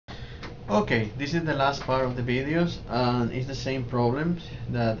Okay, this is the last part of the videos, and it's the same problem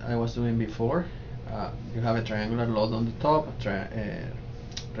that I was doing before. You have a triangular load on the top,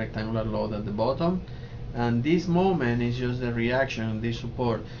 rectangular load at the bottom, and this moment is just the reaction, this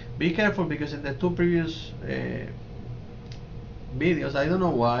support. Be careful, because in the two previous videos, I don't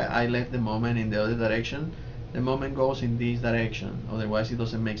know why I left the moment in the other direction. The moment goes in this direction, otherwise it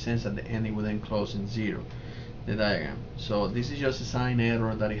doesn't make sense. At the end it wouldn't close in zero, the diagram. So this is just a sign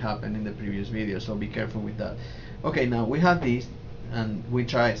error that it happened in the previous video, so be careful with that. Okay, now we have this, and we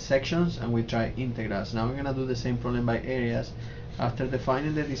try sections and we try integrals. Now we're gonna do the same problem by areas. After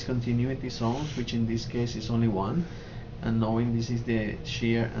defining the discontinuity zones, which in this case is only one, and knowing this is the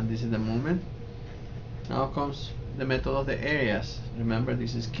shear and this is the moment, now comes the method of the areas. Remember,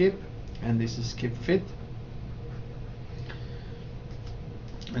 this is keep and this is keep fit,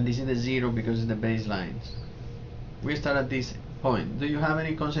 and this is the zero because it's the baseline. We start at this point. Do you have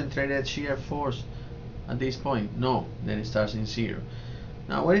any concentrated shear force at this point? No. Then it starts in zero.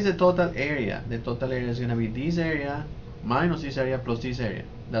 Now what is the total area? The total area is going to be this area minus this area plus this area.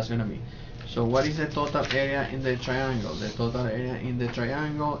 That's going to be. So what is the total area in the triangle? The total area in the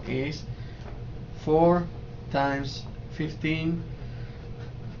triangle is 4 times 15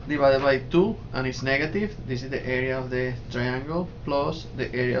 divided by 2, and it's negative. This is the area of the triangle plus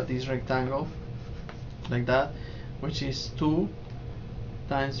the area of this rectangle, like that, which is 2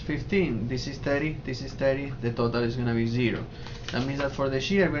 times 15. This is 30, this is 30, the total is going to be 0. That means that for the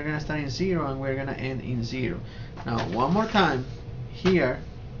shear, we're going to start in 0 and we're going to end in 0. Now, one more time, here,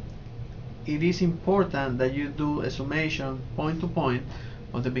 it is important that you do a summation point to point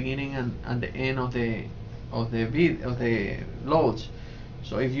of the beginning and the end of the loads.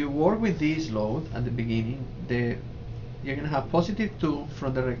 So if you work with this load at the beginning, you're going to have positive 2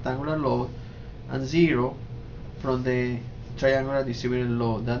 from the rectangular load and 0 from the triangular distributed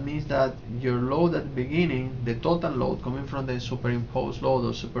load. That means that your load at the beginning, the total load coming from the superimposed load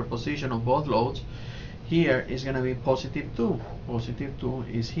or superposition of both loads, here is going to be positive 2. Positive 2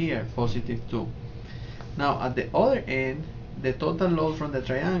 is here, positive 2. Now at the other end, the total load from the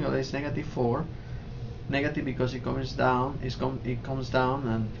triangle is negative 4. Negative because it comes down, it comes down,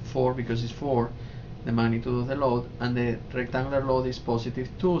 and 4 because it's 4, the magnitude of the load, and the rectangular load is positive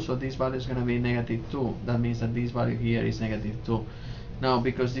 2, so this value is going to be negative 2. That means that this value here is negative 2. Now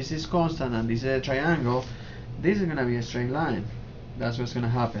because this is constant and this is a triangle, this is going to be a straight line. That's what's going to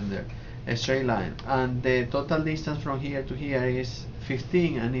happen there, a straight line. And the total distance from here to here is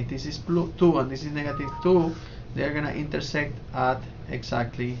 15, and if this is 2 and this is negative 2, they're going to intersect at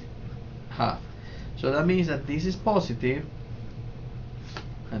exactly half. So that means that this is positive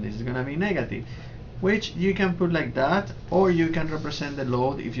and this is going to be negative, which you can put like that, or you can represent the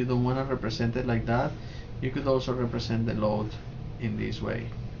load. If you don't want to represent it like that, you could also represent the load in this way.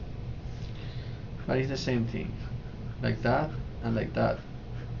 But it's the same thing, like that and like that.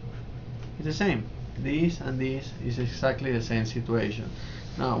 It's the same. This and this is exactly the same situation.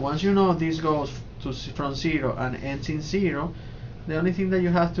 Now once you know this goes from 0 and ends in 0, the only thing that you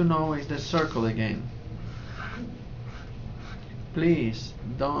have to know is the circle again. Please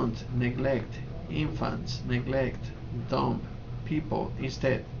don't neglect infants, neglect dumb people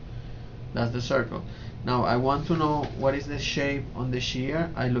instead. That's the circle. Now I want to know what is the shape on the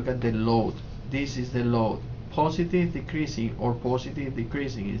shear. I look at the load. This is the load. Positive decreasing or positive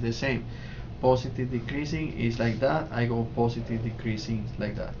decreasing is the same. Positive decreasing is like that. I go positive decreasing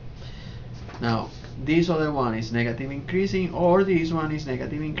like that. Now this other one is negative increasing, or this one is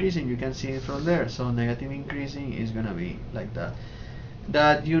negative increasing. You can see it from there. So negative increasing is going to be like that.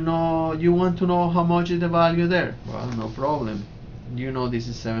 That you want to know how much is the value there. Well, no problem. You know this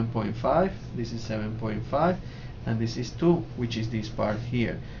is 7.5, this is 7.5, and this is 2, which is this part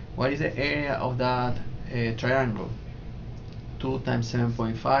here. What is the area of that triangle? 2 times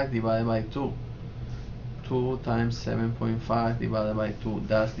 7.5 divided by 2. 2 times 7.5 divided by 2.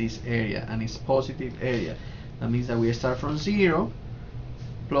 That's this area, and it's positive area. That means that we start from 0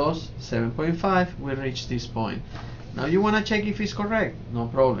 plus 7.5, we reach this point. Now you want to check if it's correct. No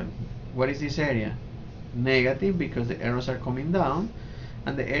problem. What is this area? Negative, because the arrows are coming down,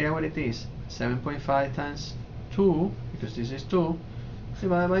 and the area what it is? 7.5 times 2, because this is 2,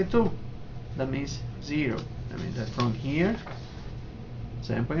 divided by 2. That means 0. That means that from here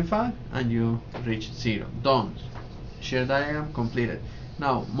 7.5 and you reach 0. Done. Shear diagram completed.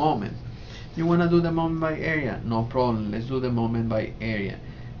 Now moment. You want to do the moment by area? No problem. Let's do the moment by area.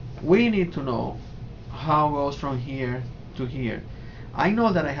 We need to know how it goes from here to here. I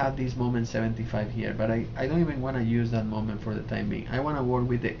know that I have this moment 75 here, but I don't even want to use that moment for the time being. I want to work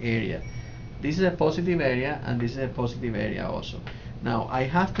with the area. This is a positive area and this is a positive area also. Now I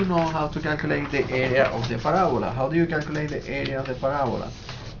have to know how to calculate the area of the parabola. How do you calculate the area of the parabola?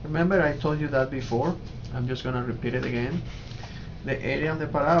 Remember I told you that before. I'm just going to repeat it again. The area of the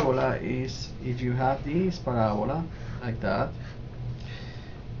parabola is if you have this parabola like that,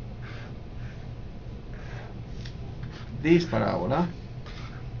 this parabola,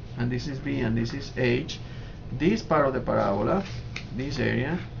 and this is B and this is H, this part of the parabola, this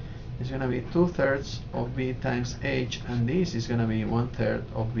area, is going to be 2/3 of B times H, and this is going to be 1/3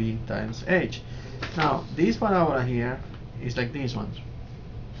 of B times H. Now this parabola here is like this one.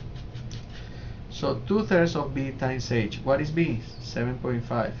 So 2/3 of B times H. What is B?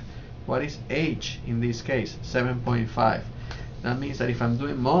 7.5. What is H in this case? 7.5. That means that if I'm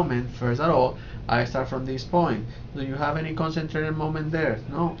doing moment, first of all, I start from this point. Do you have any concentrated moment there?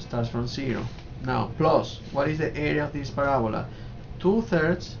 No, it starts from 0. Now, plus, what is the area of this parabola?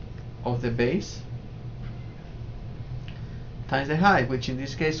 2/3 of the base times the height, which in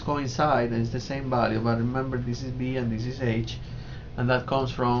this case coincide and it's the same value, but remember this is B and this is H, and that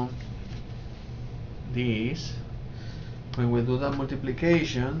comes from this. When we do that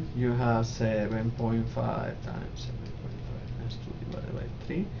multiplication, you have 7.5 times 7.5 times 2 divided by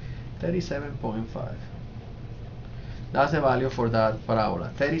 3, 37.5. That's the value for that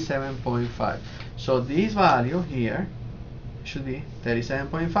parabola, 37.5. So this value here should be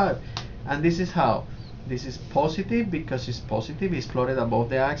 37.5. And this is how? This is positive because it's positive, it's plotted above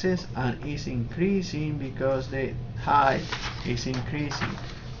the axis, and is increasing because the height is increasing.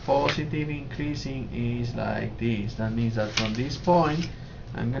 Positive increasing is like this. That means that from this point,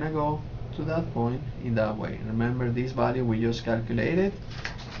 I'm gonna go to that point in that way. Remember this value we just calculated,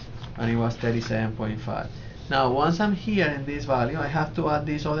 and it was 37.5. Now once I'm here in this value, I have to add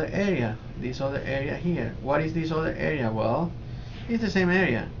this other area here. What is this other area? Well, it's the same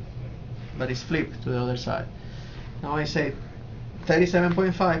area, but it's flipped to the other side. Now I say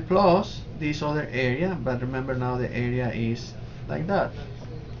 37.5 plus this other area, but remember now the area is like that,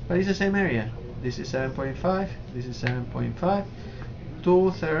 but it's the same area. This is 7.5, this is 7.5,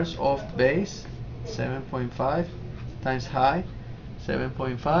 2/3 of base, 7.5 times height,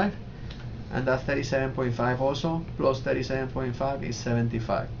 7.5, and that's 37.5 also, plus 37.5 is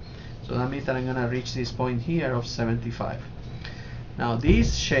 75. So that means that I'm gonna reach this point here of 75. Now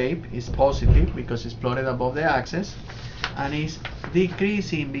this shape is positive because it's plotted above the axis, and is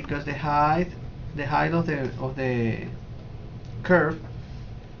decreasing because the height of the curve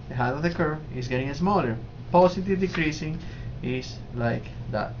is getting smaller. Positive decreasing is like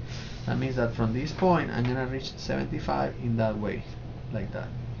that. That means that from this point I'm gonna reach 75 in that way, like that.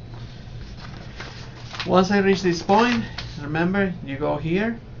 Once I reach this point, remember you go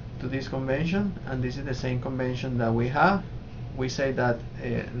here to this convention, and this is the same convention that we have. We say that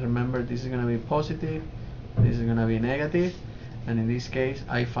remember this is going to be positive, this is going to be negative, and in this case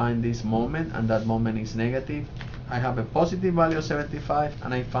I find this moment, and that moment is negative. I have a positive value of 75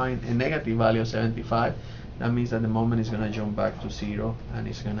 and I find a negative value of 75. That means that the moment is going to jump back to 0 and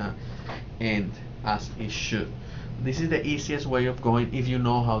it's going to end as it should. This is the easiest way of going if you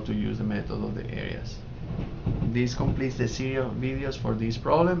know how to use the method of the areas. This completes the series of videos for this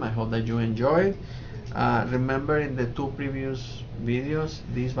problem. I hope that you enjoyed. Remember in the two previous videos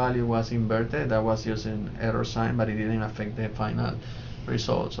this value was inverted. That was just an error sign, but it didn't affect the final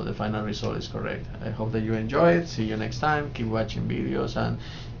result, so the final result is correct. I hope that you enjoy it. See you next time. Keep watching videos, and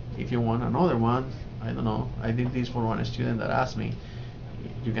if you want another one, I don't know, I did this for one student that asked me.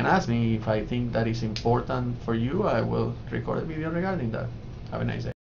 You can ask me if I think that is important for you. I will record a video regarding that. Have a nice day.